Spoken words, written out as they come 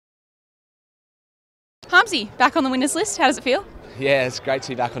Harmsy, back on the winners list. How does it feel? Yeah, it's great to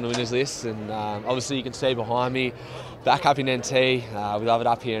be back on the winners list, and obviously you can see behind me, back up in NT. We love it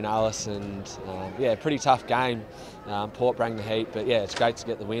up here in Alice, and yeah, pretty tough game. Port bring the heat, but yeah, it's great to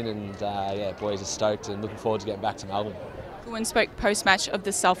get the win, and yeah, boys are stoked and looking forward to getting back to Melbourne. Goodwin spoke post-match of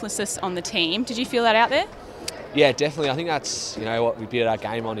the selflessness on the team. Did you feel that out there? Yeah, definitely. I think that's what we build our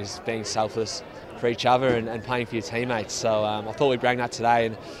game on, is being selfless for each other and playing for your teammates. So I thought we'd bring that today,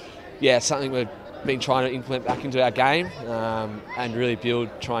 and yeah, it's something we've been trying to implement back into our game and really build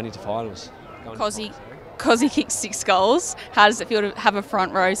trying into finals. Cozzy kicked 6 goals. How does it feel to have a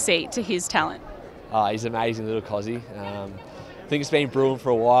front row seat to his talent? Oh, he's an amazing little Cozzy. I think it's been brewing for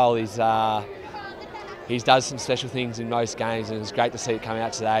a while. He's does some special things in most games, and it's great to see it come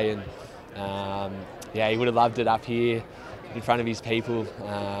out today. And yeah, he would have loved it up here in front of his people,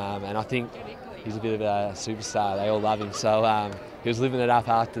 and I think he's a bit of a superstar. They all love him, so he was living it up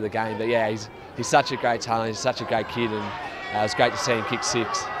after the game. But yeah, he's such a great talent. He's such a great kid, and it was great to see him kick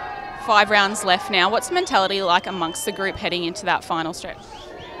 6. 5 rounds left now. What's the mentality like amongst the group heading into that final stretch?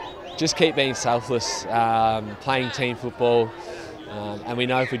 Just keep being selfless, playing team football, and we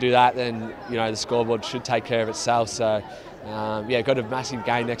know if we do that, then the scoreboard should take care of itself. So yeah, got a massive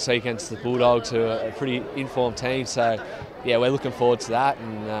game next week against the Bulldogs, who are a pretty informed team. So yeah, we're looking forward to that.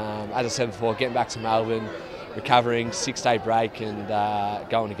 And as I said before, getting back to Melbourne, recovering, 6-day break, and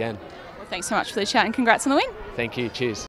going again. Well, thanks so much for the chat, and congrats on the win. Thank you. Cheers.